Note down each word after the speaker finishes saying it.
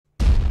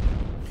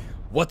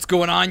What's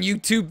going on,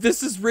 YouTube?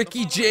 This is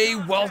Ricky J.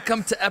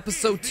 Welcome to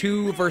episode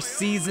 2 of our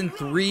season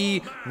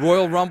 3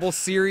 Royal Rumble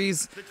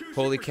series.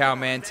 Holy cow,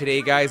 man.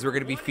 Today, guys, we're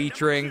going to be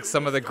featuring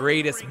some of the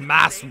greatest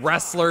masked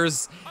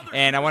wrestlers.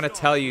 And I want to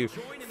tell you,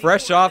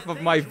 fresh off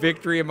of my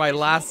victory in my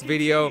last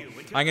video,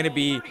 I'm going to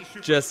be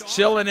just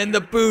chilling in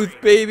the booth,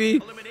 baby.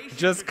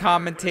 Just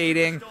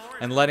commentating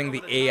and letting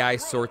the AI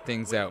sort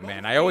things out,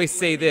 man. I always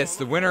say this,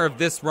 the winner of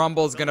this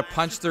Rumble is going to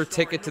punch their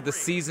ticket to the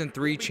Season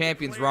 3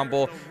 Champions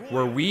Rumble,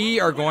 where we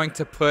are going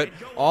to put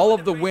all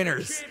of the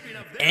winners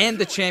and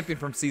the champion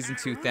from Season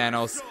 2,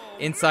 Thanos,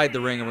 inside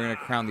the ring, and we're going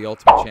to crown the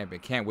Ultimate Champion.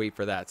 Can't wait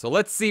for that. So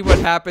let's see what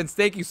happens.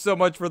 Thank you so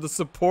much for the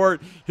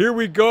support. Here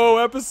we go,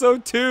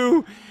 episode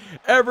 2.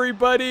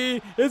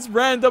 Everybody, it's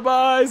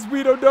randomized.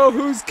 We don't know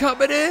who's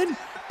coming in,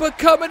 but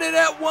coming in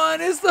at 1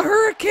 is the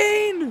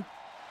Hurricane.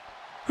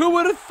 Who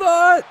would have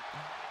thought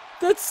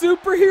that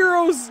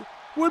superheroes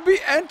would be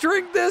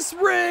entering this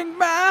ring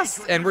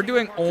masked? And we're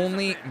doing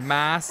only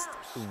masked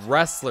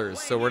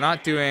wrestlers, so we're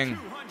not doing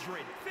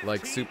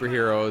like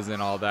superheroes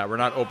and all that. We're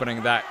not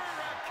opening that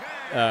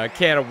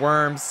can of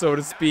worms, so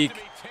to speak.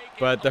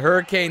 But the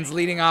Hurricane's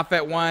leading off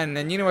at 1,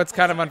 and you know what's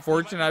kind of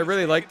unfortunate? I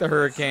really like the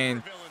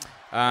Hurricane.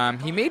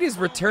 He made his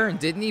return,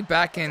 didn't he,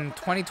 back in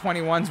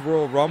 2021's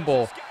Royal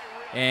Rumble?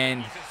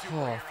 And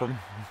from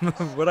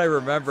what I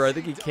remember, I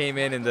think he came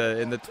in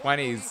the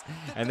 20s,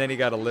 and then he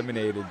got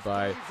eliminated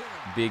by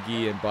Big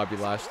E and Bobby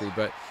Lashley.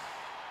 But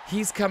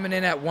he's coming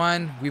in at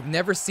 1. We've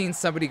never seen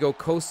somebody go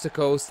coast to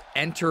coast,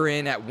 enter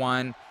in at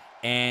 1,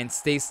 and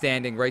stay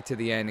standing right to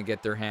the end and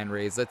get their hand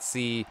raised. Let's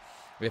see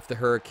if the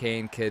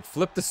Hurricane could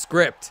flip the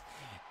script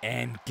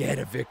and get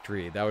a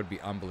victory. That would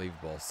be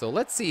unbelievable. So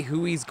let's see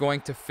who he's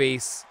going to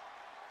face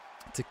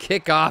to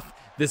kick off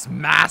this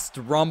masked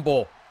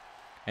Rumble.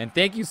 And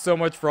thank you so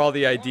much for all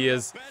the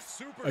ideas.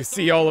 I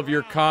see all of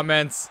your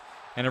comments,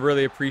 and I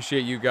really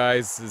appreciate you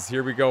guys.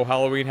 Here we go,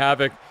 Halloween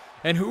Havoc.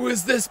 And who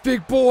is this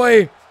big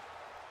boy?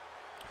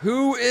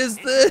 Who is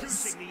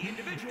this?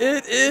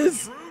 It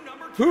is.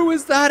 Who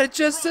is that? It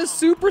just says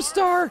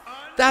Superstar.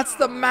 That's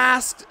the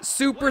masked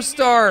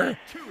Superstar.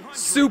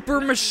 Super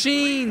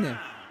Machine.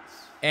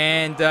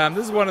 And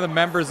this is one of the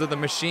members of the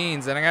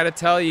Machines. And I got to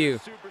tell you,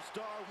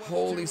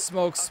 holy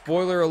smokes,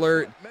 spoiler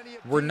alert,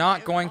 we're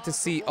not going to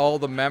see all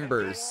the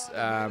members.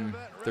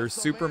 There's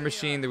Super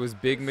Machine, there was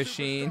Big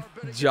Machine,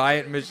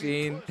 Giant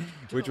Machine,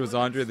 which was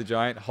Andre the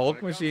Giant,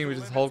 Hulk Machine, which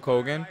is Hulk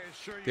Hogan.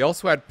 They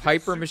also had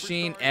Piper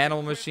Machine,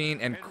 Animal Machine,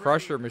 and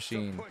Crusher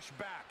Machine.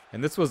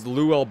 And this was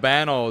Lou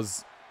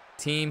Albano's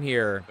team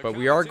here. But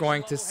we are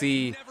going to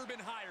see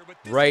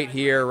right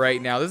here,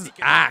 right now. This is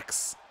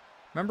Axe.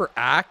 Remember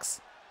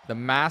Axe? The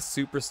masked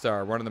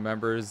superstar, one of the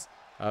members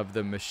of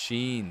the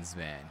Machines,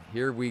 man.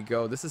 Here we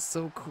go. This is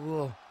so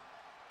cool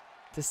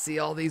to see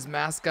all these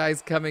masked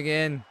guys coming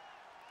in.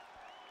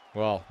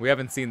 Well, we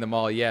haven't seen them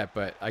all yet,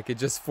 but I could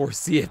just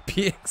foresee it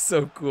being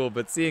so cool.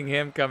 But seeing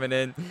him coming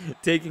in,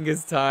 taking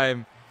his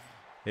time,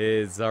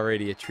 is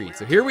already a treat.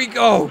 So here we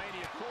go.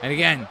 And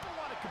again,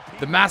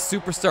 the masked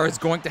superstar is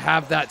going to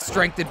have that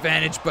strength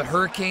advantage, but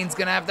Hurricane's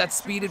going to have that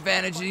speed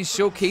advantage, and he's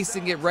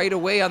showcasing it right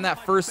away on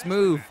that first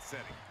move.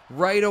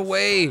 Right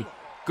away,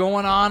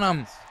 going on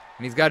him.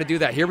 And he's got to do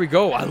that. Here we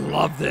go. I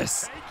love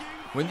this.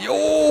 When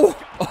oh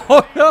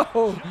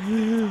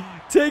no!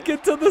 Take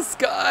it to the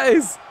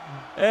skies.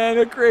 And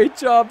a great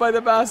job by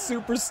the masked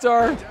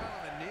superstar.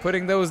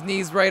 Putting those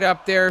knees right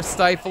up there,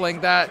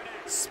 stifling that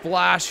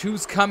splash.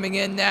 Who's coming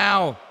in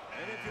now?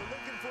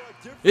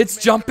 It's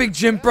Jumping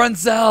Jim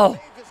Brunzell.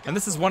 And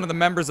this is one of the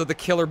members of the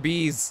Killer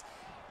Bees.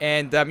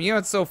 And you know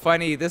what's so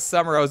funny? This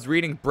summer I was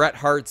reading Bret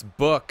Hart's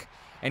book.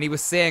 And he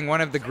was saying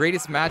one of the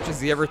greatest matches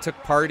he ever took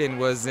part in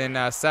was in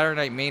Saturday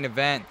Night Main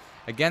Event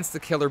against the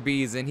Killer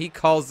Bees. And he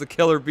calls the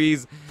Killer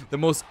Bees the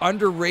most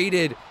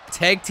underrated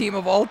tag team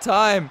of all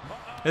time.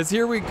 As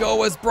here we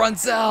go as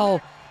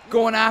Brunzell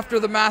going after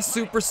the masked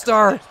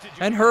superstar.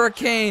 And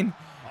Hurricane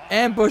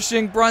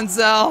ambushing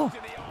Brunzell.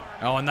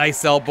 Oh, a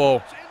nice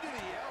elbow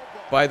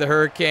by the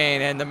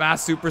Hurricane. And the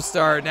masked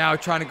superstar now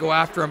trying to go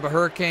after him. But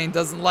Hurricane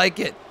doesn't like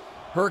it.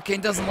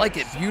 Hurricane doesn't like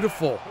it.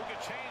 Beautiful.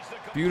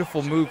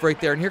 Beautiful move right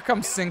there. And here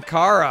comes Sin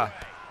Cara.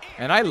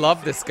 And I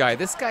love this guy.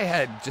 This guy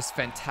had just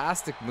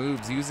fantastic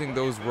moves using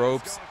those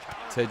ropes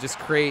to just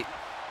create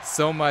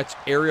so much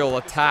aerial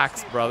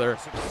attacks, brother.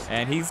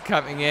 And he's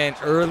coming in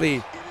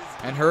early.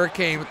 And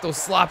Hurricane with those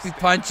sloppy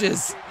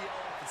punches.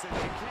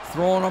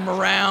 Throwing them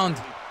around.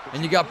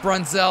 And you got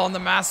Brunzell and the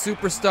masked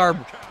superstar.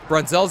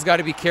 Brunzell's got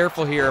to be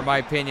careful here, in my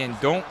opinion.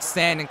 Don't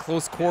stand in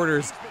close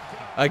quarters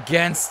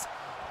against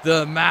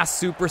the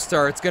masked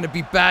superstar. It's going to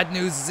be bad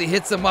news as he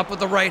hits him up with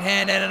the right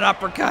hand and an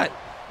uppercut.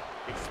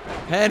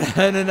 And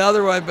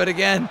another one. But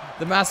again,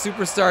 the masked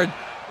superstar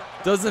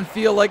doesn't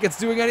feel like it's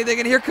doing anything.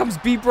 And here comes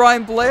B.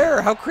 Brian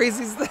Blair. How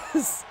crazy is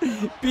this?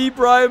 B.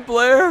 Brian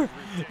Blair,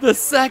 the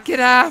second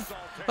half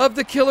of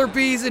the Killer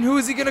Bees. And who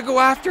is he going to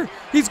go after?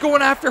 He's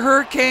going after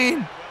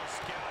Hurricane.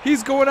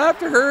 He's going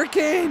after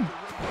Hurricane.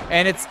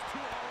 And it's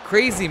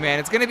crazy, man.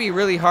 It's going to be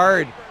really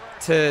hard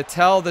to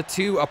tell the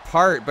two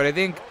apart. But I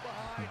think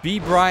B.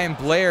 Brian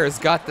Blair has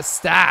got the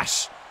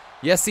stash.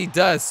 Yes, he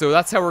does. So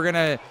that's how we're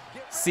going to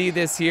see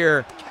this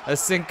here. A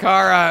Sin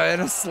Cara in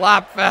a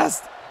slap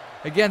fest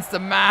against the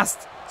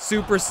masked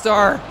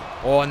superstar.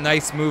 Oh, a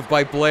nice move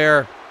by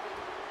Blair.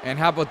 And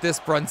how about this?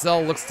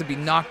 Brunzell looks to be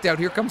knocked out.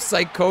 Here comes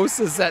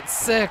Psychosis at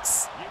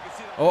 6.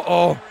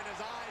 Uh-oh.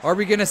 Are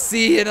we going to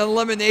see an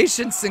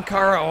elimination? Sin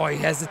Cara. Oh, he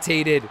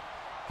hesitated.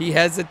 He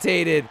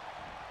hesitated.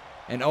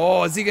 And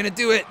oh, is he going to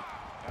do it?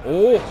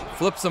 Oh,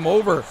 flips him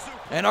over.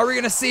 And are we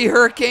going to see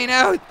Hurricane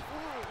out?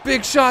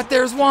 Big shot.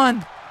 There's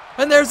one.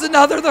 And there's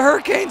another. The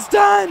Hurricane's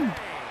done.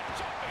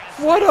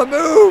 What a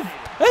move.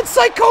 And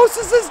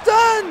Psychosis is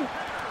done.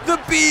 The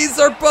bees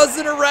are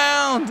buzzing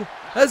around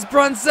as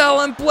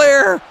Brunzell and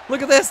Blair.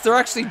 Look at this. They're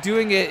actually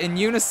doing it in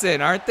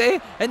unison, aren't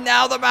they? And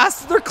now the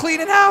Masters, they're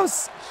cleaning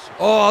house.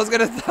 Oh,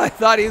 I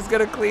thought he was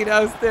going to clean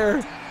house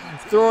there.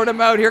 Throwing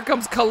him out. Here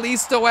comes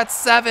Kalisto at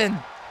 7.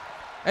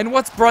 And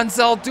what's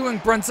Brunzell doing?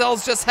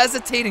 Brunzell's just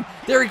hesitating.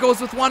 There he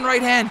goes with one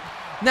right hand.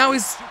 Now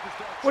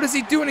what is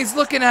he doing? He's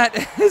looking at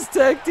his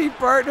tag team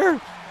partner.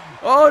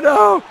 Oh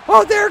no.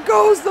 Oh, there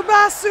goes the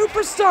masked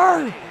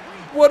superstar.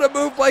 What a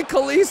move by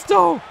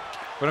Kalisto.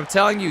 But I'm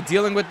telling you,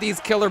 dealing with these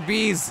killer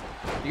bees,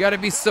 you got to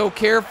be so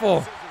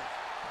careful.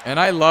 And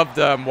I loved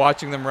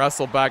watching them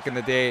wrestle back in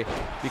the day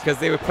because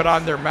they would put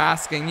on their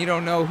mask and you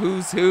don't know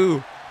who's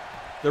who.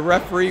 The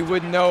referee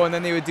wouldn't know, and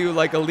then they would do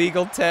like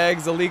illegal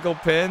tags, illegal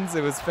pins.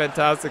 It was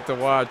fantastic to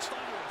watch.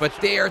 But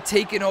they are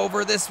taking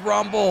over this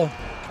Rumble.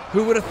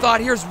 Who would have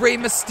thought? Here's Rey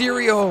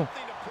Mysterio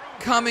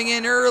coming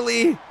in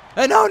early.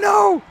 And oh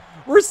no,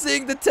 we're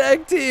seeing the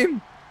tag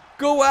team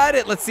go at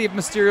it. Let's see if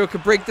Mysterio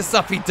could break this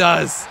up. He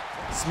does.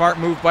 Smart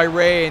move by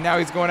Rey, and now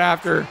he's going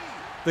after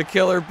the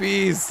Killer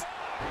Bees.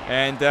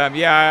 And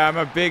yeah, I'm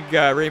a big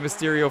Rey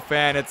Mysterio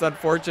fan. It's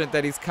unfortunate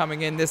that he's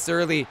coming in this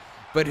early,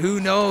 but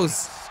who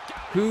knows?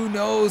 Who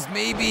knows?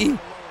 Maybe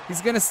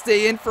he's going to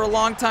stay in for a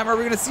long time. Are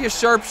we going to see a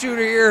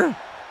sharpshooter here?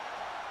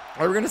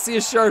 Are we going to see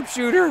a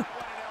sharpshooter?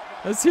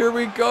 Here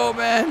we go,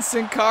 man.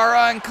 Sin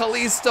Cara and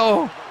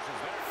Kalisto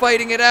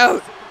fighting it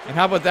out. And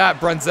how about that?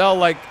 Brunzell,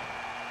 like,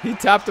 he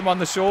tapped him on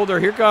the shoulder.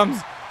 Here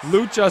comes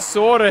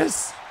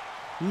Luchasaurus.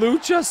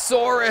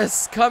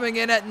 Luchasaurus coming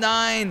in at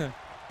 9.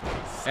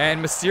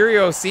 And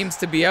Mysterio seems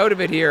to be out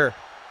of it here.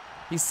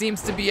 He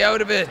seems to be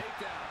out of it.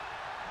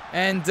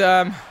 And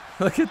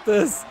look at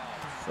this.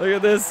 Look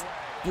at this.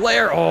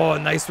 Blair. Oh,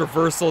 nice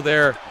reversal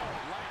there.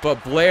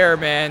 But Blair,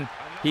 man,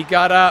 he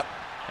got up.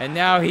 And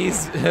now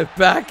he's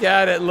back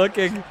at it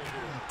looking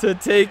to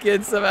take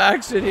in some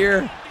action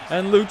here.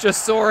 And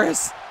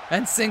Luchasaurus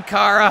and Sin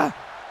Cara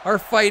are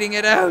fighting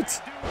it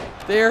out.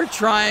 They're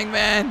trying,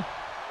 man.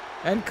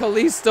 And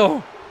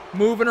Kalisto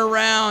moving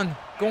around,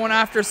 going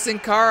after Sin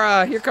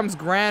Cara. Here comes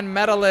Grand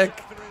Metalik.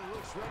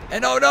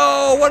 And oh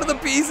no, one of the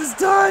bees is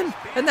done.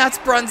 And that's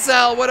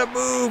Brunzell. What a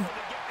move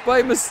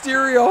by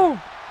Mysterio.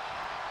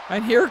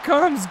 And here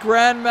comes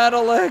Grand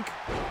Metalik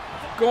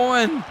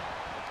going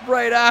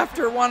right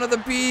after one of the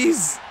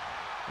bees.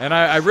 And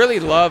I really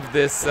love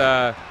this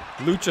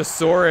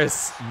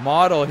Luchasaurus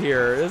model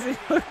here. Does he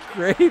look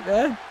great,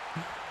 man?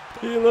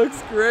 He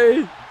looks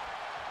great.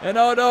 And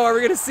oh no, are we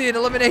going to see an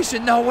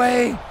elimination? No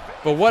way.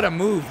 But what a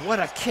move. What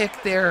a kick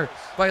there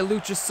by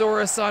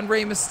Luchasaurus on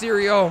Rey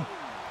Mysterio.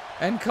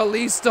 And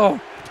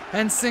Kalisto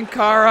and Sin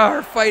Cara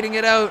are fighting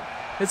it out.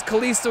 Is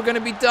Kalisto going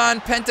to be done?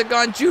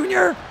 Pentagon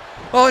Jr.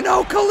 Oh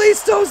no,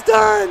 Kalisto's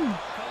done.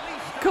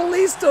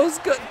 Kalisto's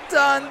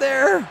done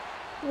there.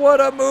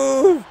 What a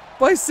move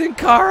by Sin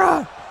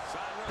Cara.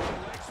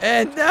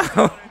 And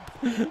now,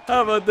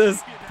 how about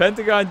this?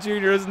 Pentagon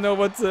Jr. doesn't know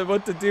what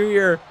to do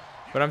here.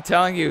 But I'm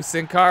telling you,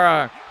 Sin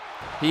Cara,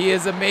 he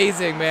is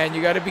amazing, man.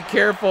 You got to be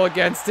careful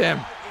against him.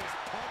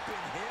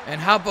 And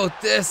how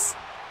about this?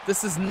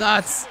 This is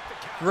nuts.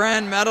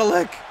 Grand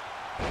Metalik.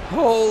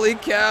 Holy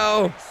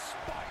cow.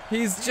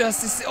 He's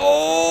just...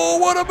 Oh,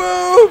 what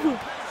a move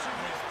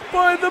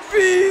by the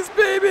bees,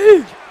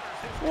 baby.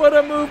 What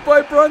a move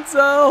by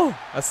Brunzell.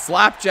 A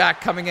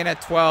slapjack coming in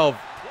at 12.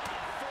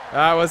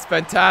 That was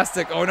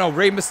fantastic. Oh no,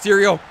 Rey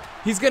Mysterio.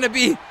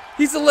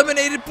 He's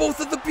eliminated both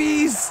of the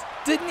bees.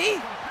 Didn't he?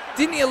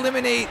 Didn't he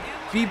eliminate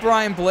B.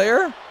 Brian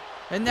Blair?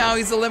 And now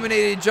he's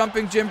eliminated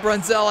Jumping Jim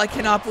Brunzell. I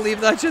cannot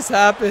believe that just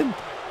happened.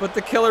 But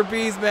the Killer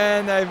Bees,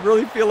 man, I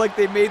really feel like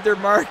they made their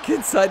mark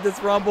inside this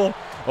Rumble.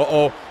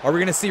 Uh-oh, are we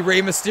going to see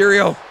Rey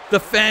Mysterio, the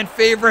fan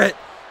favorite,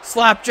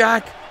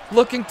 Slapjack,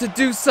 looking to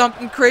do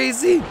something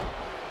crazy?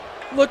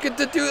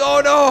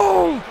 Oh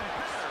no!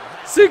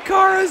 Sin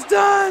Cara's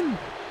done!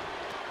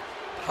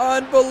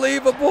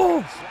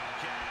 Unbelievable!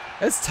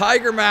 It's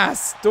Tiger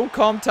Mask. Don't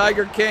call him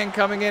Tiger King,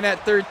 coming in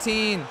at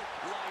 13.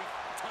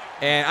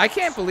 And I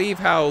can't believe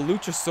how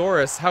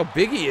Luchasaurus, how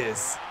big he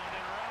is.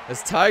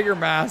 As Tiger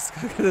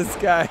Mask. Look at this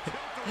guy.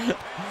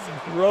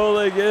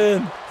 Rolling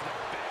in.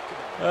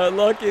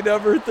 Lucky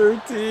number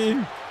 13.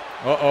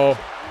 Uh-oh.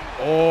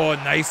 Oh,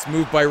 nice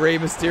move by Rey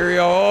Mysterio.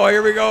 Oh,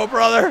 here we go,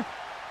 brother.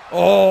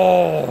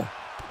 Oh,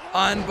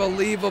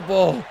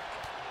 unbelievable.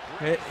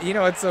 You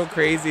know, it's so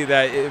crazy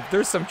that if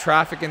there's some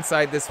traffic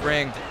inside this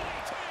ring,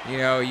 You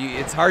know,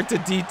 it's hard to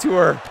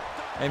detour.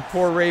 And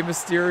poor Rey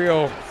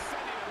Mysterio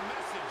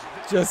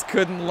just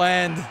couldn't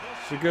land.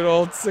 The good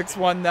old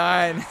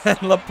 619.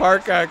 And La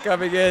Parka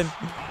coming in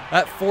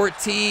at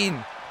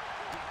 14.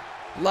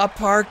 La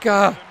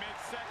Parka.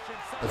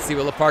 Let's see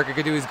what La Parka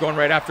could do. He's going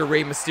right after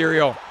Rey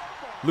Mysterio.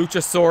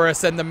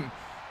 Luchasaurus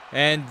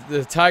and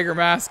the Tiger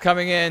Mask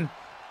coming in.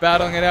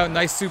 Battling it out.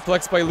 Nice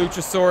suplex by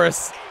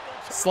Luchasaurus.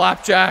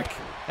 Slapjack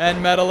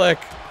and Metalik.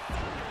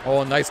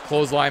 Oh, nice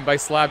clothesline by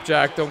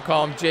Slapjack. Don't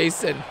call him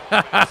Jason.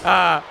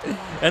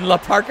 And La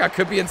Parka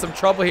could be in some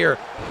trouble here.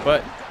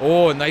 But,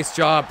 oh, nice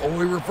job. Oh,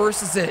 he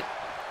reverses it.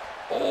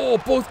 Oh,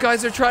 both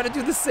guys are trying to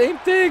do the same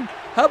thing.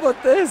 How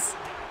about this?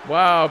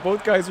 Wow,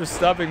 both guys are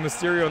stubbing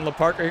Mysterio and La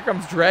Parka. Here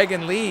comes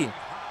Dragon Lee.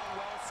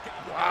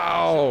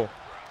 Wow.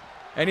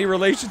 Any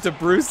relation to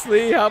Bruce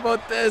Lee? How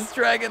about this?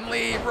 Dragon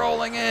Lee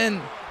rolling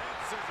in.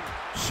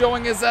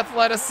 Showing his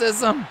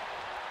athleticism.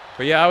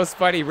 But yeah, that was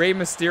funny. Rey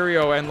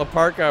Mysterio and La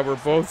Parka were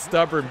both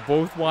stubborn,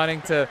 both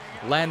wanting to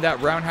land that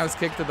roundhouse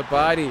kick to the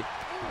body.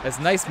 That's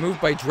a nice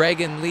move by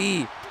Dragon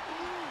Lee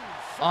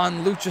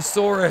on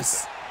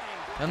Luchasaurus.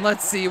 And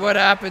let's see what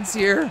happens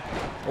here.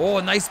 Oh,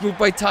 nice move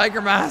by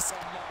Tiger Mask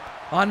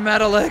on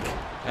Metalik.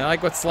 And I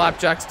like what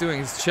Slapjack's doing.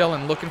 He's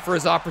chilling, looking for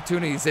his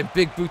opportunities. And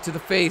big boot to the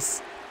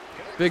face.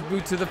 Big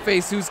boot to the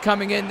face. Who's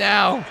coming in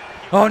now?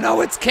 Oh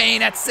no, it's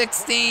Kane at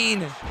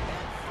 16.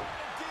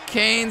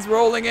 Kane's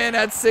rolling in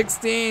at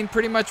 16,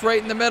 pretty much right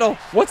in the middle.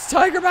 What's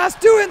Tiger Mask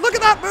doing? Look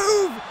at that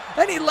move!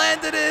 And he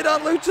landed it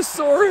on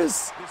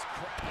Luchasaurus.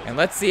 And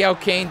let's see how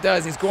Kane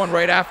does. He's going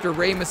right after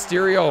Rey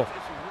Mysterio.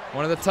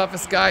 One of the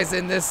toughest guys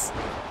in this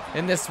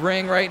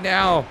ring right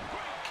now.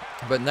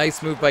 But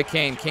nice move by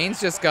Kane.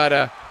 Kane's just got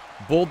to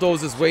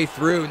bulldoze his way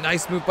through.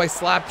 Nice move by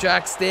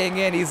Slapjack, staying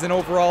in. He's an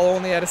overall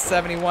only at a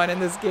 71 in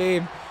this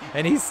game.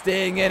 And he's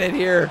staying in it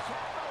here.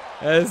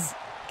 As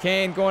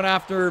Kane going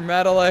after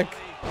Metalik.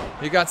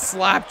 You got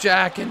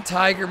Slapjack and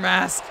Tiger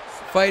Mask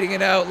fighting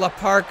it out. La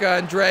Parka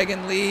and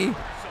Dragon Lee.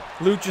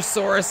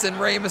 Luchasaurus and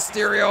Rey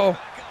Mysterio.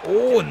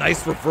 Oh,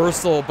 nice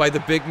reversal by the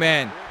big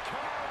man.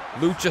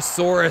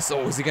 Luchasaurus.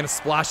 Oh, is he going to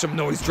splash him?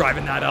 No, he's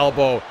driving that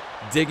elbow.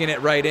 Digging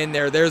it right in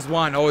there. There's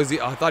one. Oh,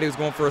 I thought he was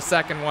going for a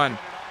second one.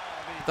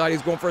 I thought he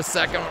was going for a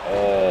second one.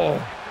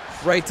 Oh,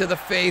 right to the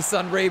face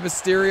on Rey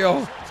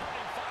Mysterio.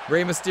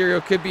 Rey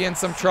Mysterio could be in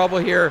some trouble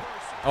here.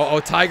 Oh,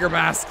 Tiger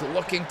Mask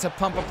looking to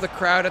pump up the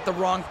crowd at the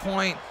wrong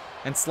point.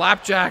 And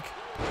Slapjack.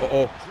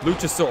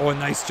 Luchasaurus. Oh,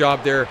 nice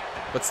job there.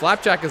 But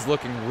Slapjack is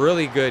looking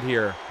really good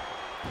here.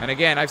 And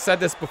again, I've said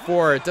this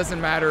before. It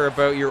doesn't matter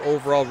about your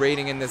overall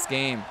rating in this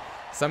game.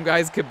 Some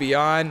guys could be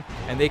on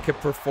and they could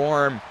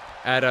perform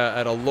at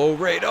a low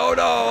rate. Oh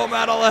no,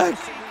 Metalik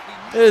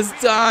is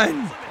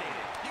done.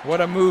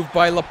 What a move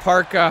by La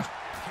Parka.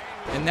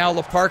 And now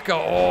La Parka.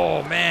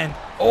 Oh, man.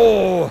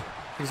 Oh.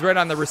 He's right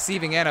on the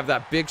receiving end of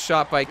that big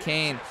shot by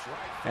Kane.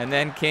 And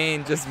then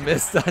Kane just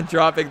missed on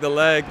dropping the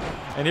leg.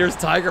 And here's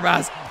Tiger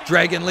Mask.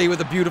 Dragon Lee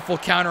with a beautiful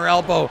counter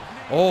elbow.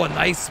 Oh, a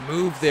nice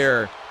move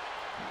there.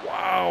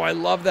 Wow, I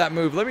love that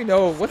move. Let me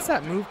know, what's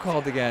that move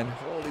called again?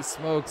 Holy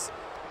smokes.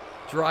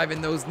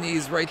 Driving those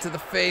knees right to the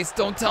face.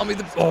 Don't tell me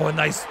oh, a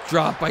nice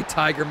drop by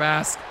Tiger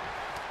Mask.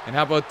 And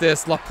how about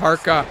this? La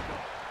Parka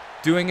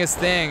doing his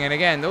thing. And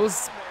again,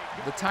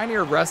 the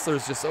tinier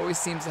wrestlers just always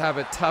seem to have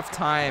a tough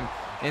time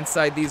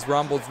inside these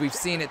rumbles. We've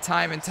seen it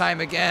time and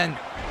time again.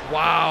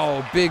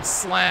 Wow, big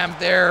slam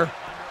there.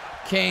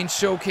 Kane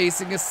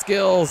showcasing his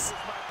skills.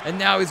 And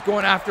now he's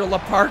going after La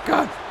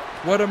Parka.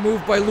 What a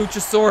move by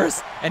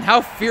Luchasaurus. And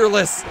how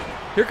fearless.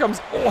 Here comes,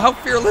 oh, how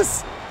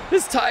fearless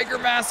is Tiger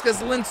Mask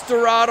as Lince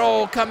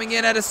Dorado coming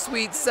in at a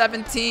sweet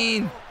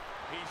 17.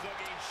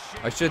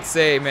 I should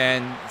say,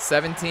 man,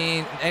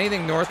 17,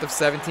 anything north of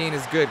 17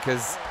 is good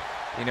because,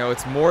 you know,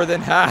 it's more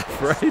than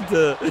half, right?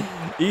 The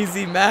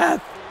easy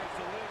math.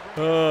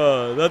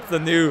 Oh, that's the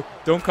new,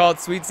 don't call it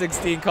Sweet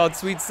 16, call it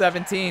Sweet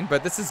 17.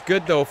 But this is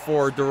good, though,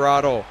 for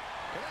Dorado.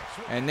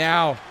 And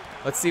now,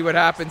 let's see what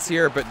happens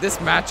here. But this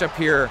matchup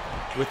here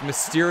with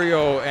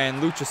Mysterio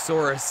and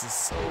Luchasaurus is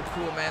so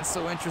cool, man,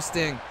 so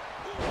interesting.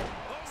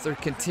 So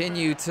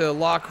continue to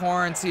lock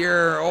horns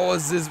here. Oh,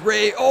 this is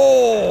Rey.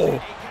 Oh,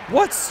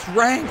 what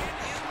strength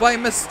by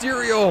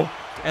Mysterio.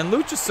 And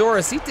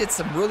Luchasaurus, he did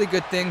some really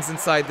good things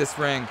inside this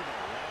ring.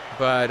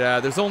 But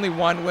there's only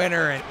one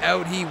winner, and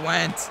out he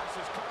went.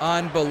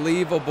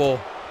 Unbelievable.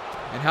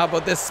 And how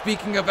about this?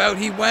 Speaking of out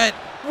he went.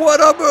 What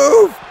a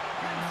move.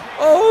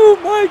 Oh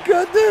my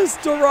goodness.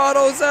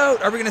 Dorado's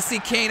out. Are we going to see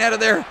Kane out of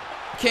there?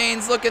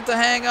 Kane's looking to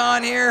hang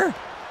on here.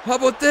 How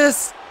about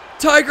this?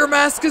 Tiger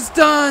Mask is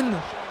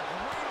done.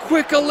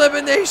 Quick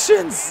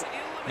eliminations.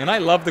 And I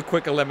love the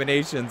quick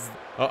eliminations.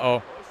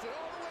 Uh-oh.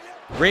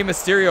 Rey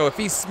Mysterio, if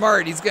he's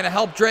smart, he's going to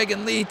help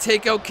Dragon Lee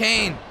take out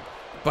Kane.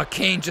 But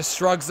Kane just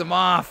shrugs him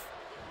off.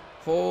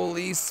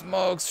 Holy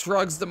smokes,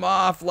 shrugs them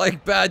off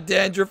like bad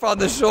dandruff on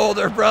the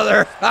shoulder,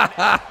 brother.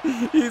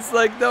 He's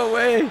like, no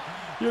way.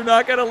 You're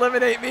not going to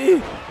eliminate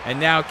me. And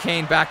now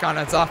Kane back on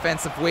his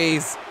offensive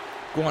ways,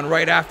 going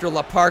right after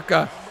La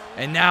Parka.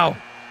 And now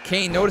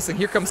Kane noticing,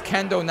 here comes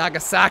Kendo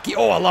Nagasaki.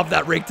 Oh, I love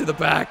that rake to the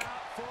back.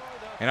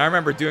 And I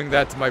remember doing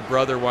that to my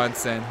brother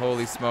once, and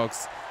holy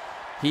smokes,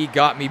 he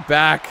got me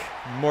back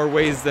more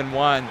ways than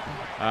one.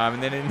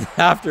 And then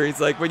after, he's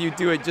like, when you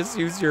do it, just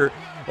use your...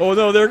 Oh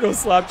no, there goes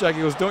Slapjack.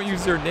 He goes, don't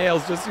use your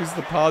nails, just use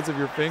the paws of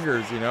your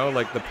fingers, you know,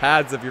 like the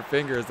pads of your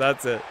fingers,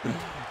 that's it.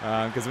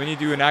 Because when you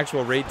do an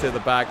actual right to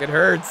the back, it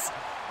hurts.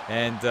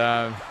 And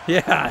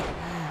yeah,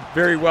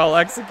 very well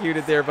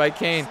executed there by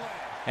Kane.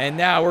 And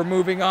now we're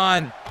moving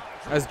on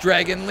as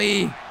Dragon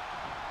Lee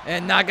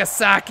and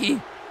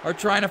Nagasaki are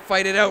trying to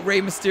fight it out.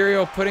 Rey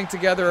Mysterio putting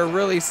together a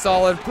really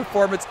solid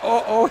performance.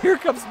 Oh, here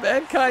comes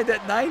Mankind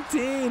at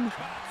 19.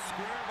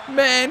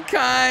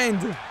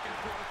 Mankind.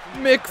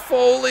 Mick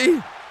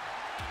Foley.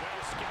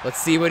 Let's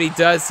see what he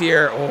does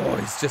here. Oh,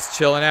 he's just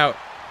chilling out.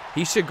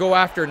 He should go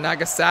after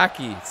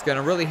Nagasaki. It's going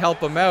to really help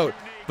him out.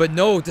 But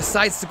no,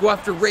 decides to go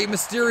after Rey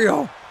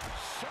Mysterio.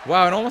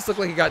 Wow, it almost looked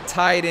like he got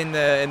tied in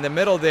the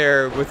middle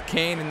there with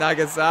Kane and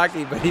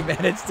Nagasaki, but he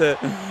managed to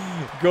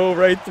go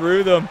right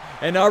through them.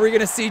 And are we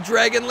going to see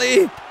Dragon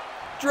Lee?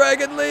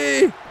 Dragon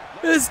Lee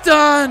is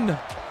done.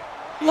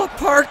 La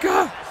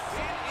Parka.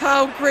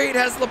 How great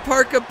has La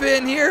Parka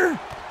been here?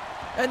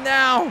 And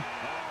now,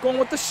 going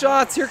with the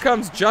shots, here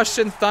comes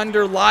Jushin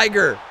Thunder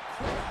Liger.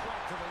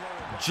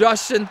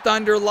 Jushin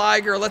Thunder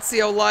Liger. Let's see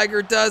how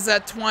Liger does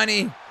at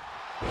 20.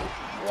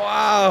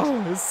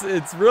 Wow,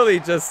 it's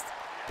really just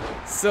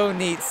so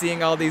neat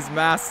seeing all these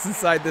masks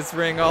inside this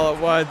ring all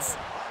at once.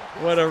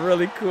 What a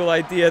really cool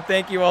idea.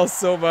 Thank you all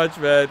so much,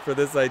 man, for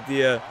this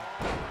idea.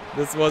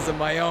 This wasn't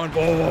my own.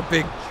 Oh, a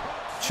big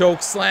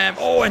choke slam.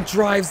 Oh, and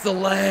drives the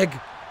leg.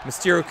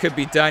 Mysterio could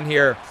be done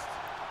here.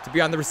 To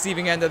be on the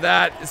receiving end of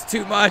that is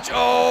too much.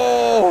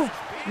 Oh,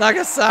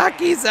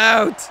 Nagasaki's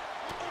out.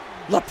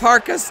 La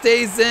Parka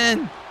stays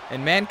in.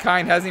 And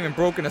Mankind hasn't even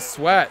broken a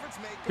sweat.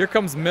 Here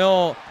comes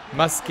Mil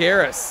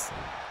Mascaras.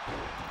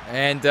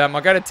 And I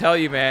gotta tell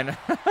you, man,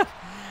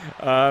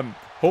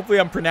 hopefully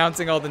I'm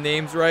pronouncing all the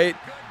names right.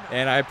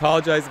 And I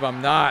apologize if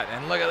I'm not.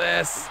 And look at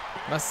this.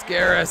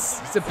 Mascaras.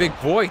 He's a big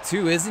boy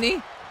too, isn't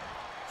he?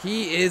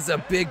 He is a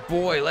big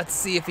boy. Let's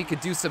see if he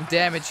could do some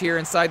damage here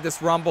inside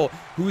this Rumble.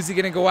 Who's he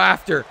gonna go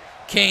after?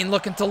 Kane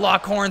looking to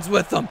lock horns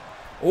with him.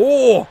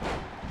 Oh,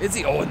 is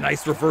he? Oh, a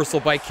nice reversal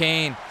by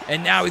Kane.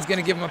 And now he's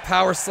gonna give him a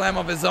power slam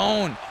of his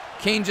own.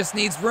 Kane just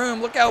needs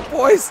room. Look out,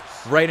 boys.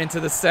 Right into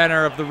the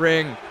center of the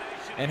ring.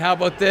 And how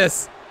about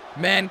this?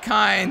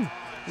 Mankind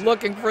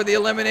looking for the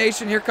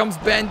elimination. Here comes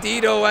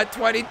Bandito at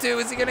 22.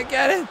 Is he gonna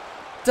get it?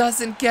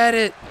 Doesn't get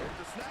it.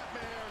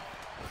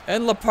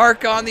 And La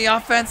Parka on the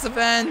offensive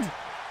end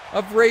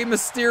of Rey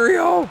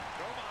Mysterio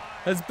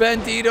as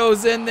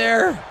Bandito's in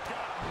there.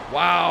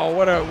 Wow,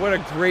 what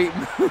a great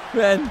move,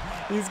 man.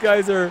 These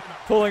guys are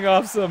pulling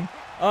off some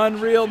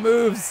unreal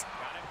moves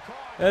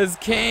as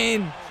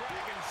Kane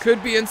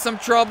could be in some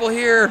trouble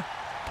here.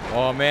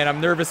 Oh man,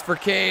 I'm nervous for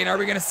Kane. Are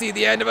we gonna see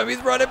the end of him?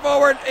 He's running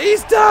forward.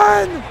 He's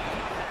done.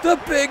 The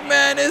big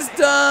man is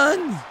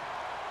done.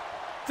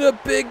 The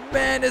big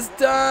man is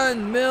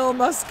done. Mil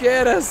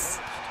Mascaras.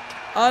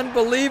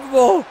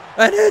 Unbelievable.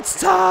 And it's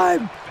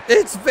time.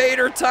 It's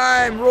Vader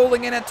time,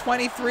 rolling in at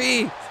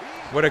 23.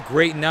 What a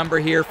great number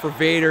here for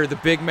Vader, the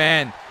big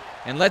man.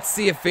 And let's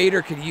see if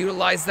Vader can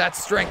utilize that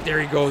strength. There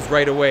he goes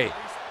right away.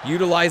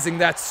 Utilizing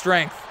that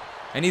strength.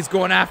 And he's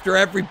going after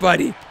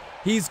everybody.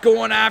 He's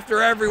going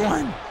after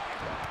everyone.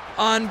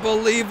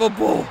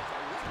 Unbelievable.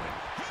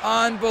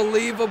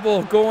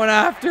 Unbelievable. Going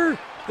after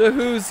the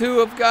who's who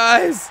of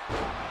guys.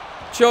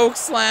 Choke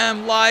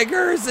slam.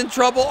 Liger's in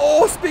trouble.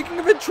 Oh, speaking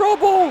of in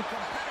trouble.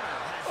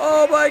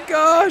 Oh my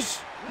gosh.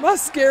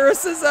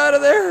 Mascaras is out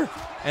of there.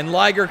 And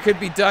Liger could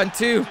be done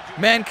too.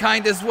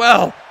 Mankind as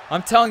well.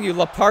 I'm telling you,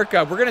 La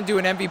Parka, we're going to do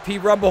an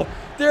MVP Rumble.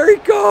 There he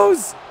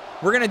goes.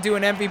 We're going to do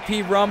an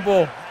MVP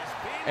Rumble.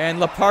 And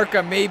La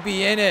Parka may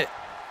be in it.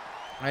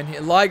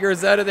 And Liger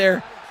is out of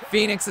there.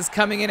 Phoenix is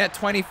coming in at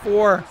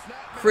 24.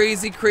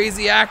 Crazy,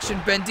 crazy action.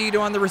 Bandito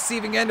on the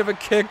receiving end of a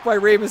kick by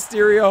Rey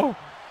Mysterio.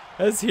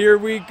 As here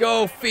we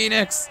go,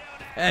 Phoenix.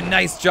 And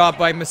nice job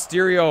by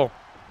Mysterio.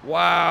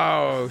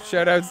 Wow.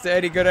 Shoutouts to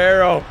Eddie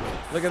Guerrero.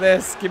 Look at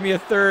this. Give me a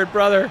third,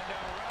 brother.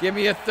 Give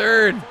me a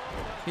third.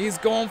 He's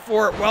going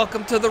for it.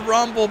 Welcome to the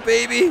Rumble,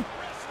 baby.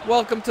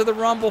 Welcome to the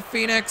Rumble,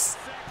 Phoenix.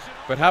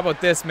 But how about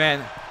this,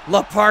 man?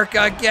 La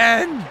Parka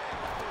again.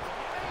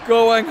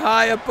 Going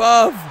high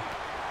above.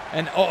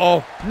 And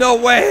uh-oh. No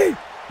way.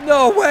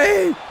 No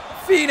way.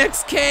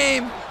 Phoenix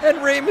came.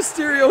 And Rey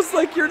Mysterio's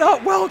like, you're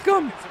not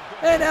welcome.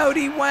 And out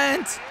he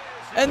went.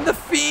 And The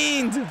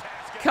Fiend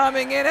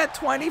coming in at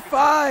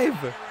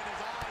 25.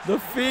 The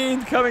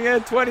Fiend coming in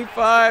at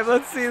 25.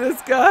 Let's see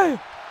this guy.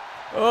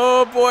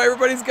 Oh boy,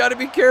 everybody's got to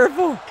be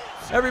careful.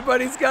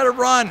 Everybody's got to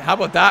run. How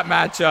about that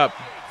matchup?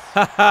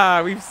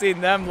 Haha, we've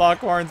seen them lock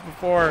horns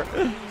before.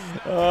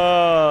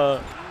 Oh,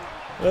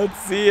 let's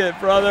see it,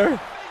 brother.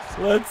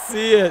 Let's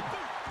see it.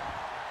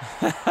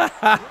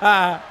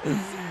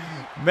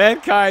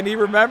 Mankind, he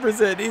remembers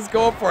it. He's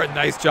going for it.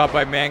 Nice job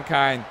by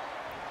Mankind.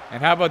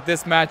 And how about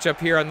this matchup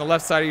here on the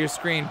left side of your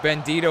screen?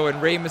 Bandito and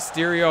Rey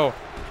Mysterio.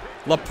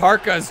 La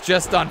Parka is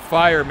just on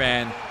fire,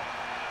 man.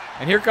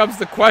 And here comes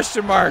the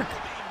question mark.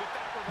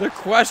 The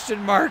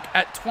question mark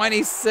at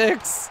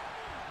 26.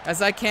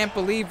 As I can't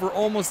believe we're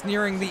almost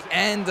nearing the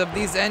end of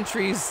these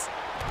entries.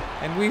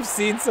 And we've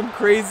seen some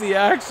crazy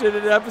action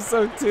in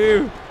episode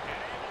 2.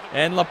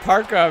 And La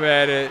Parka,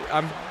 man,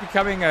 I'm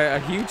becoming a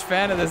huge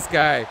fan of this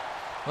guy.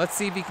 Let's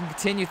see if he can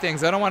continue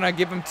things. I don't want to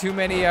give him too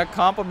many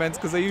compliments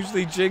because I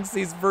usually jinx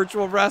these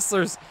virtual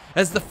wrestlers.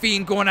 As the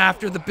Fiend going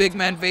after the big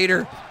man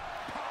Vader.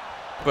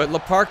 But La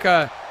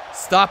Parka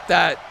stopped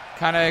that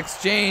kind of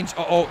exchange.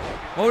 Oh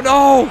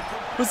no!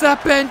 Was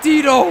that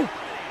Bandito?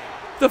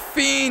 The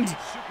Fiend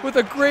with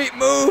a great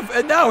move,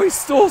 and now he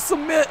stole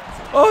some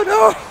Oh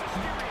no!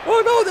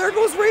 Oh no, there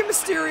goes Rey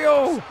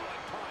Mysterio!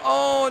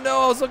 Oh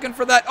no, I was looking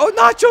for that. Oh,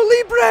 Nacho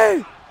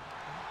Libre!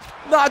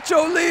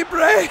 Nacho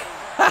Libre!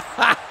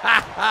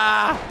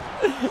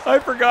 I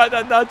forgot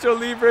that Nacho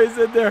Libre's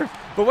in there.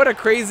 But what a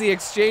crazy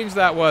exchange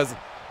that was.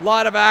 A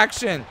lot of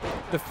action.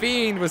 The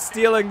Fiend was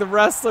stealing the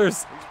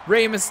wrestlers.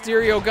 Rey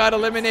Mysterio got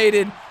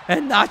eliminated,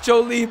 and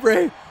Nacho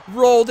Libre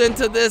rolled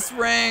into this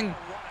ring.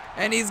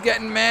 And he's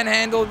getting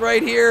manhandled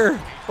right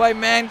here by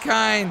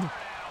Mankind.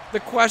 The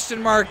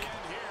question mark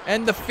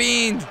and the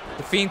Fiend.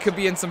 The Fiend could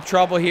be in some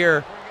trouble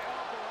here.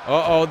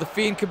 Uh-oh, the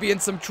Fiend could be in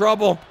some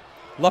trouble.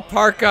 La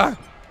Parka,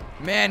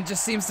 man,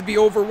 just seems to be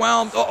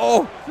overwhelmed.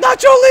 Uh-oh,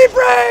 Nacho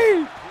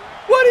Libre!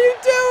 What are you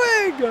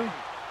doing?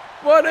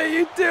 What are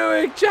you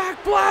doing,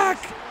 Jack Black?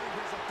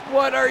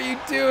 What are you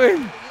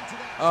doing?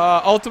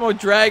 Ultimo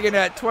Dragon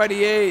at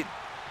 28.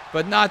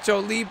 But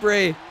Nacho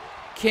Libre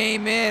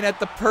came in at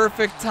the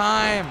perfect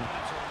time.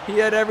 He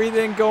had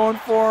everything going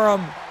for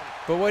him.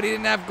 But what he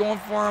didn't have going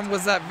for him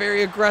was that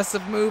very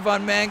aggressive move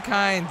on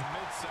Mankind.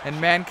 And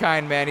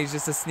Mankind, man, he's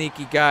just a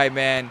sneaky guy,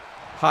 man.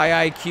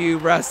 High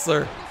IQ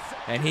wrestler.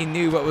 And he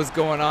knew what was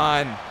going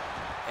on.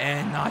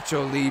 And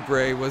Nacho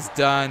Libre was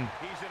done.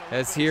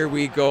 As here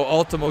we go,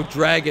 Ultimo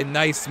Dragon,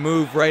 nice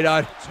move right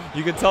on.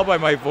 You can tell by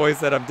my voice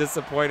that I'm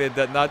disappointed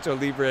that Nacho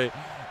Libre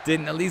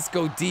didn't at least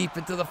go deep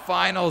into the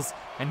finals.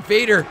 And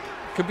Vader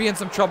could be in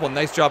some trouble.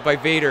 Nice job by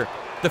Vader.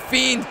 The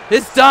Fiend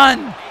is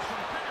done.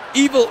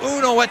 Evil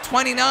Uno at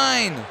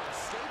 29.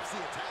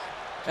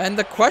 And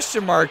the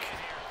question mark,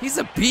 he's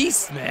a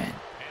beast, man.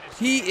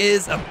 He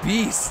is a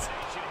beast.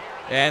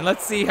 And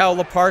let's see how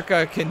La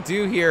Parka can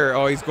do here.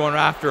 Oh, he's going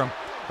after him.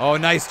 Oh,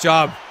 nice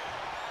job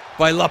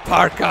by La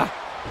Parka.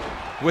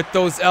 With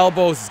those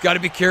elbows, he's got to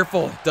be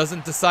careful.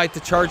 Doesn't decide to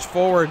charge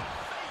forward.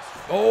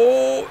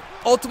 Oh,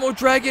 Ultimo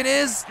Dragon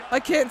is. I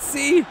can't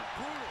see.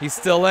 He's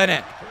still in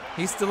it.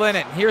 He's still in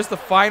it. Here's the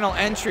final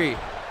entry.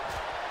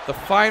 The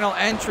final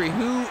entry.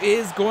 Who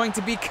is going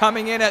to be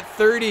coming in at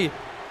 30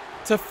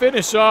 to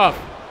finish off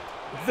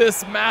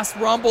this Mass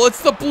Rumble?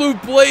 It's the Blue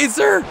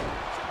Blazer,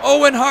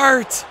 Owen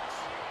Hart.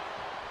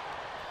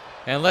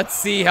 And let's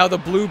see how the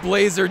Blue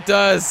Blazer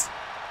does.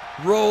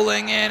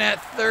 Rolling in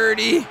at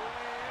 30.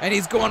 And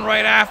he's going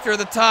right after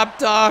the top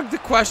dog, the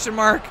question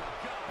mark.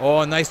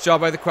 Oh, nice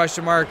job by the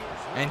question mark.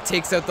 And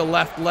takes out the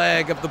left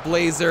leg of the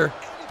Blazer.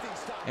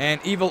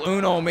 And Evil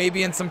Uno may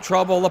be in some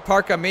trouble. La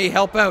Parka may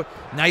help out.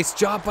 Nice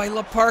job by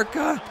La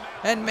Parka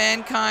and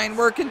Mankind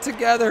working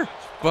together.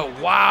 But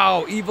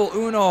wow, Evil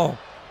Uno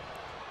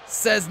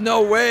says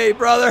no way,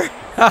 brother.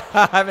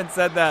 I haven't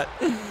said that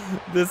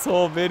this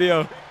whole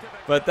video.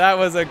 But that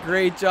was a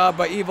great job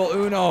by Evil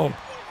Uno.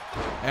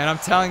 And I'm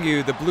telling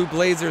you, the Blue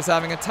Blazers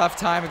having a tough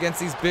time against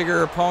these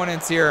bigger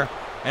opponents here.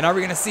 And are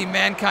we going to see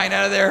Mankind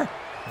out of there?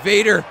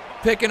 Vader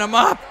picking him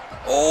up.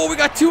 Oh, we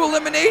got 2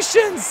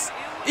 eliminations.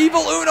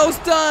 Evil Uno's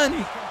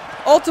done.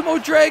 Ultimo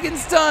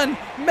Dragon's done.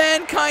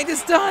 Mankind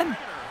is done.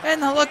 And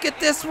look at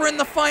this, we're in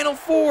the final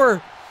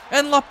 4.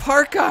 And La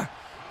Parka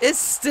is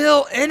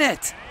still in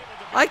it.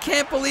 I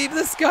can't believe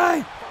this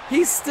guy.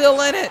 He's still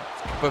in it.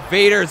 But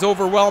Vader's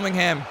overwhelming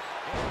him.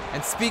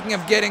 And speaking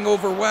of getting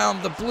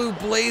overwhelmed, the Blue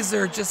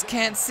Blazer just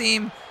can't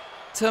seem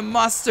to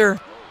muster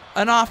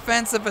an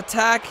offensive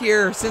attack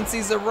here since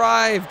he's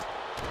arrived.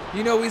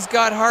 You know he's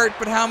got heart,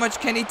 but how much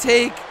can he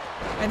take?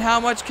 And how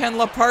much can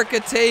La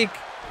Parka take?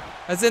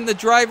 As in the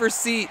driver's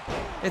seat,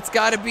 it's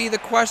got to be the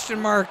question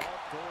mark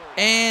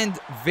and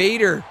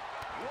Vader.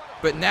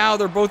 But now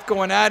they're both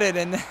going at it,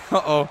 and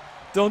uh-oh,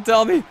 don't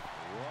tell me.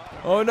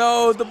 Oh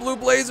no, the Blue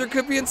Blazer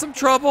could be in some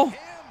trouble.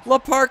 La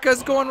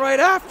Parka's going right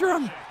after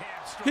him.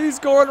 He's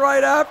going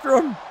right after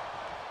him.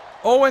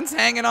 Owen's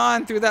hanging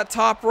on through that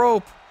top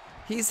rope.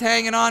 He's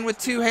hanging on with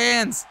 2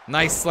 hands.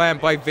 Nice slam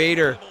by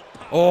Vader.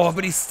 Oh,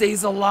 but he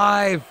stays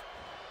alive.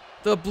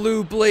 The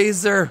Blue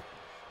Blazer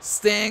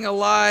staying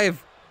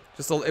alive.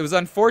 It was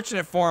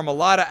unfortunate for him. A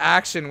lot of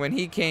action when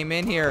he came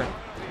in here.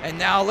 And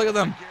now look at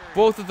them.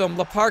 Both of them,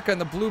 La Parka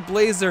and the Blue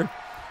Blazer,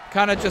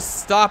 kind of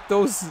just stopped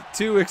those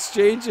 2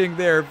 exchanging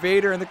there.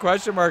 Vader and the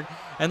question mark.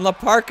 And La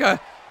Parka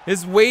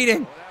is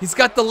waiting. He's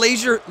got the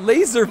laser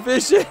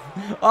vision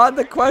on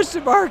the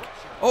question mark.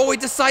 Oh, he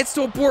decides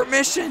to abort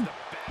mission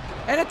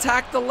and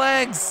attack the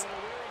legs.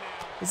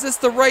 Is this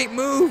the right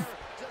move?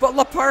 But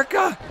La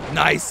Parka,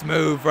 nice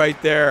move right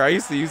there. I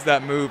used to use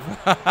that move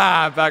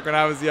back when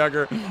I was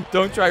younger.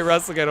 Don't try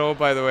wrestling at home,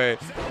 by the way.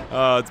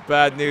 Oh, it's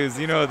bad news.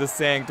 You know the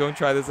saying, don't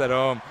try this at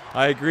home.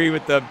 I agree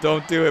with them.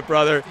 Don't do it,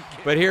 brother.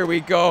 But here we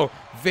go.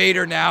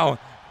 Vader now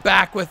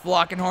back with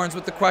locking horns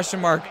with the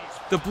question mark.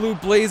 The Blue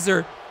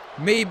Blazer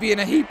may be in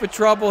a heap of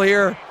trouble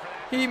here.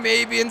 He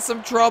may be in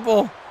some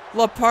trouble.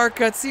 La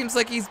Parka, it seems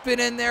like he's been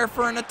in there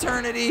for an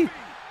eternity.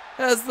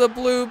 As the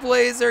Blue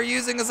Blazer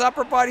using his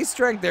upper body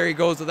strength. There he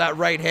goes with that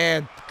right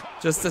hand.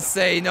 Just to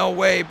say, no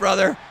way,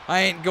 brother. I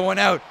ain't going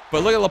out.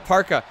 But look at La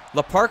Parka.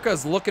 La Parka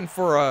is looking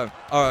for a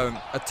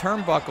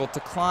turnbuckle to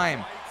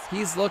climb.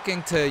 He's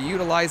looking to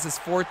utilize his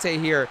forte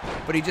here,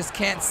 but he just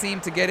can't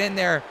seem to get in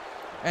there.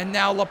 And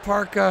now La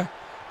Parka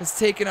is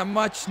taking a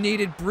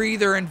much-needed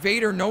breather, and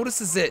Vader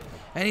notices it,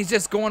 and he's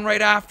just going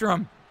right after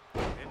him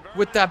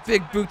with that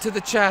big boot to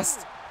the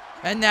chest.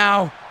 And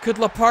now, could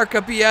La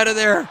Parka be out of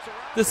there?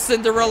 The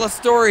Cinderella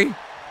story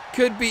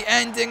could be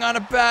ending on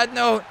a bad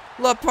note.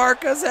 La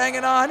Parka's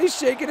hanging on. He's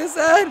shaking his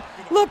head.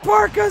 La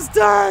Parka's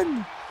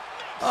done.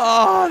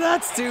 Oh,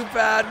 that's too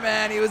bad,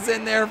 man. He was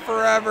in there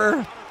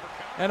forever.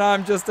 And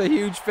I'm just a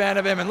huge fan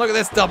of him. And look at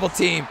this double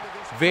team.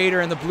 Vader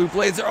and the Blue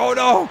Blazer. Oh,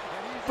 no.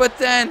 But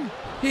then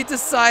he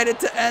decided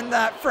to end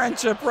that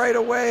friendship right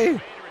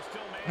away.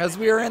 As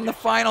we are in the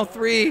final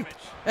three.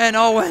 And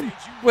Owen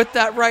with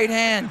that right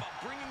hand.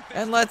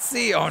 And let's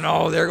see. Oh,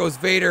 no. There goes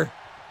Vader.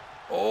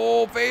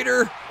 Oh,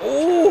 Vader.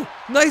 Oh,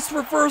 nice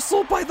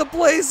reversal by the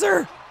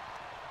Blazer.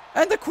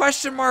 And the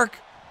question mark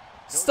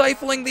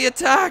stifling the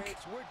attack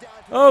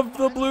of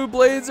the Blue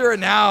Blazer.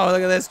 And now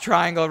look at this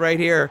triangle right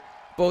here.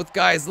 Both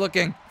guys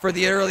looking for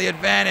the early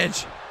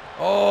advantage.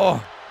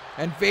 Oh,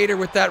 and Vader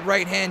with that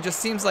right hand. Just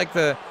seems like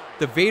the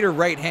Vader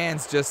right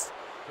hands just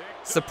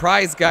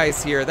surprise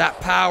guys here.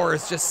 That power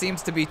just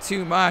seems to be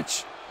too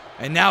much.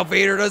 And now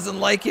Vader doesn't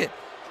like it.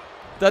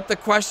 That the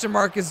question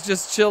mark is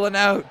just chilling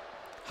out,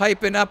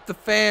 hyping up the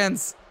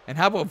fans. And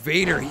how about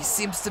Vader? He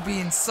seems to be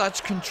in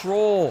such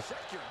control.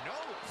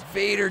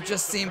 Vader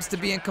just seems to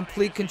be in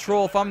complete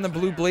control. If I'm the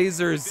Blue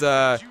Blazers,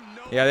 yeah,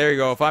 there you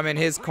go. If I'm in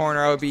his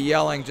corner, I would be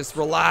yelling, just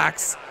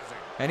relax.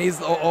 And he's,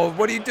 oh,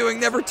 what are you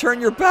doing? Never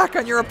turn your back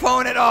on your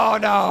opponent. Oh,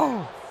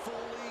 no.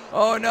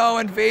 Oh, no,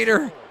 and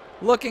Vader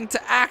looking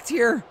to act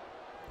here.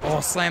 Oh,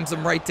 slams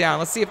him right down.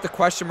 Let's see if the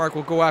question mark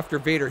will go after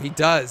Vader. He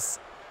does.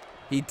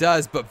 He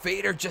does, but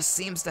Vader just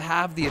seems to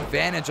have the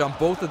advantage on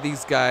both of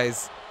these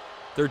guys.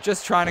 They're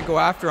just trying to go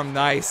after him.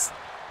 Nice.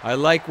 I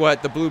like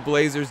what the Blue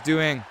Blazers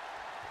doing.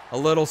 A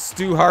little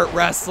Stu Hart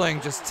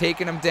wrestling, just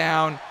taking him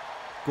down,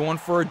 going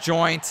for a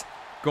joint,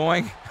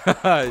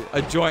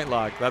 a joint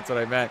lock, that's what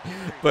I meant,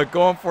 but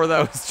going for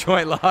those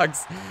joint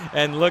locks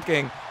and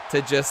looking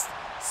to just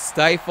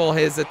stifle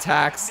his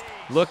attacks,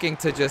 looking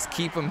to just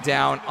keep him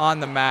down on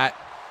the mat.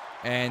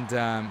 And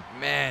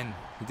man,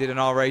 he did an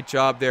all right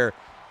job there.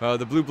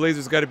 The Blue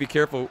Blazers got to be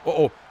careful.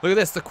 Oh, look at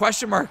this, the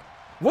question mark.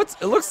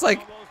 It looks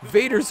like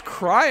Vader's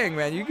crying,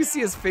 man. You can see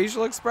his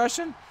facial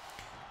expression.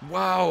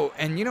 Wow,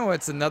 and you know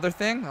it's another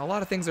thing? A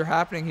lot of things are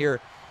happening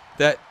here.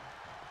 That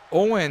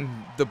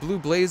Owen, the Blue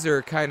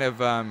Blazer, kind of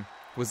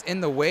was in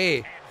the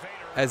way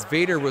as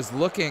Vader was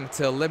looking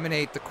to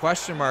eliminate the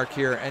question mark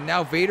here. And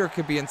now Vader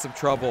could be in some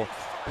trouble.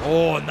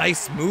 Oh,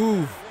 nice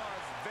move.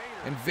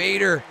 And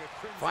Vader,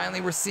 finally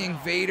we're seeing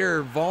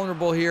Vader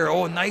vulnerable here.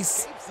 Oh,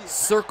 nice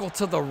circle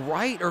to the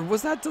right, or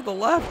was that to the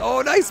left?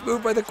 Oh, nice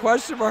move by the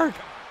question mark.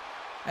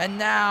 And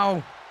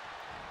now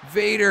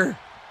Vader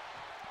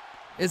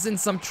is in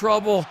some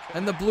trouble,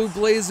 and the Blue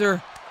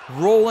Blazer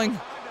rolling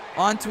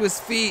onto his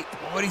feet.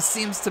 But he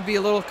seems to be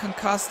a little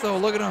concussed though.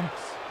 Look at him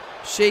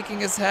shaking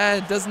his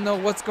head, doesn't know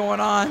what's going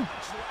on.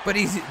 But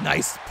he's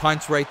nice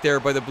punch right there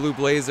by the Blue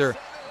Blazer.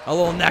 A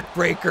little neck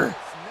breaker.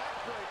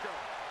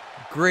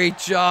 Great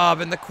job,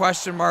 and the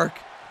question mark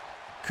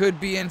could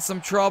be in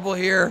some trouble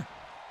here.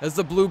 Is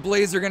the Blue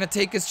Blazer gonna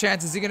take his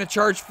chances? Is he gonna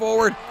charge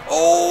forward?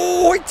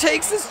 Oh, he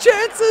takes his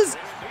chances,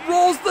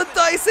 rolls the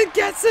dice and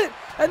gets it.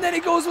 And then he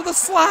goes with a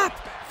slap.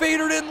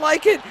 Vader didn't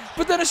like it,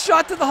 but then a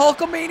shot to the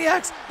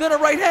Hulkamaniacs, then a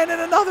right hand and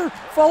another,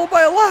 followed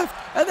by a left,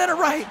 and then a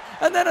right,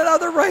 and then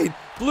another right.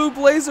 Blue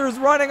Blazer is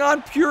running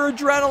on pure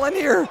adrenaline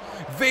here.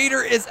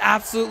 Vader is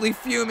absolutely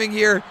fuming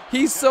here.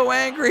 He's so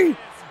angry.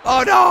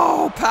 Oh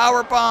no,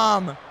 power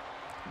bomb.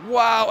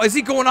 Wow, is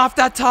he going off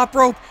that top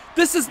rope?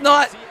 This is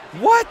not,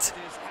 what?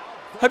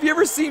 Have you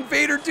ever seen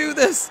Vader do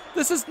this?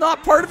 This is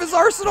not part of his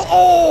arsenal.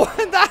 Oh,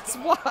 and that's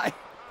why.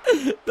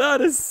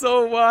 That is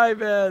so why,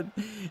 man.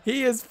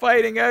 He is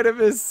fighting out of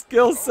his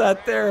skill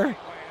set there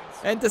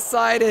and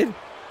decided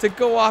to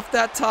go off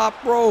that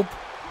top rope.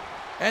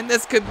 And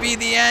this could be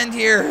the end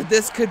here.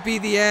 This could be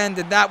the end,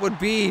 and that would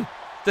be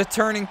the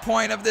turning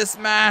point of this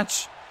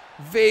match.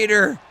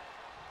 Vader,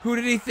 who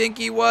did he think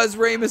he was?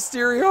 Rey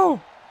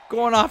Mysterio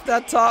going off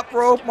that top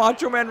rope.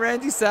 Macho Man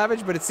Randy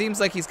Savage, but it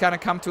seems like he's kind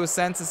of come to his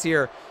senses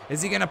here.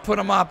 Is he going to put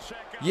him up?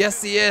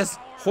 Yes, he is.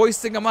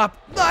 Hoisting him up.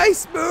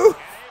 Nice move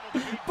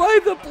by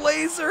the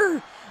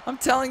Blazer. I'm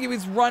telling you,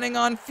 he's running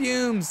on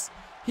fumes.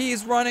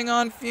 He's running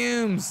on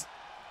fumes.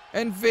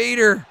 And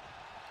Vader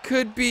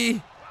could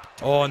be...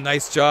 Oh,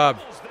 nice job.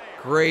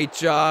 Great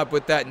job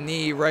with that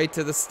knee right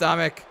to the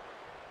stomach.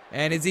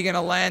 And is he going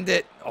to land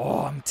it?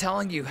 Oh, I'm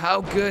telling you,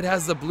 how good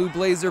has the Blue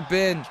Blazer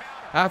been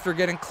after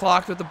getting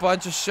clocked with a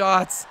bunch of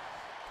shots?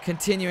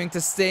 Continuing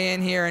to stay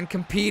in here and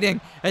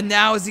competing. And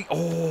now is he...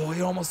 Oh,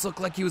 he almost looked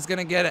like he was going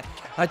to get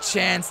a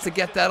chance to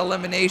get that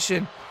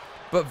elimination.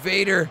 But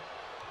Vader,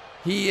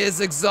 he is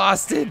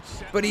exhausted,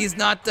 but he's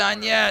not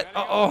done yet.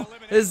 Uh-oh,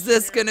 is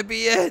this going to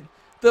be it?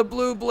 The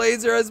Blue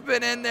Blazer has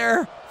been in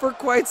there for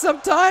quite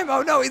some time.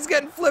 Oh no, he's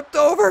getting flipped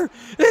over.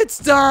 It's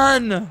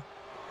done.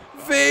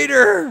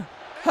 Vader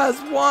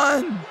has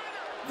won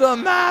the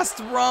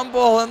Masked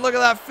Rumble. And look at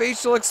that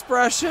facial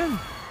expression.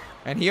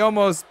 And he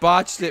almost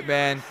botched it,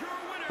 man,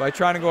 by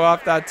trying to go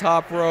off that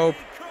top rope.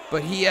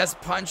 But he has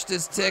punched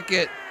his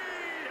ticket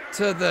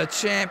to the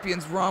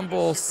Champions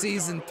Rumble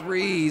Season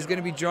 3. He's going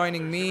to be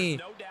joining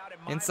me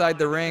inside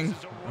the ring.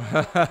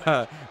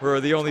 We're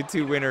the only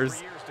two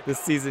winners. This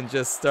season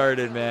just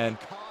started, man.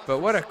 But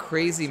what a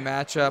crazy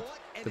matchup.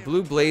 The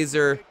Blue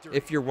Blazer,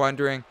 if you're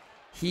wondering,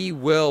 he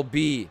will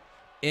be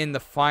in the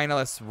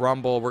finalists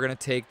Rumble. We're going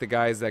to take the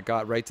guys that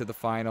got right to the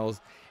finals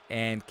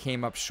and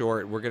came up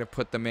short. We're going to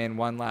put them in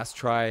one last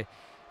try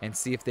and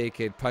see if they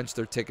could punch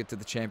their ticket to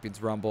the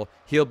Champions Rumble.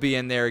 He'll be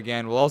in there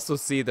again. We'll also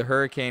see the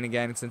Hurricane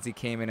again since he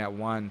came in at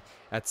 1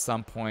 at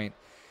some point.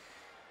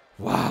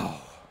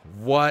 Wow.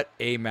 What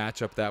a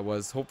matchup that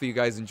was. Hopefully you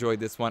guys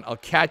enjoyed this one. I'll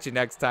catch you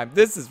next time.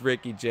 This is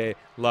Ricky J.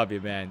 Love you,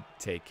 man.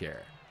 Take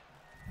care.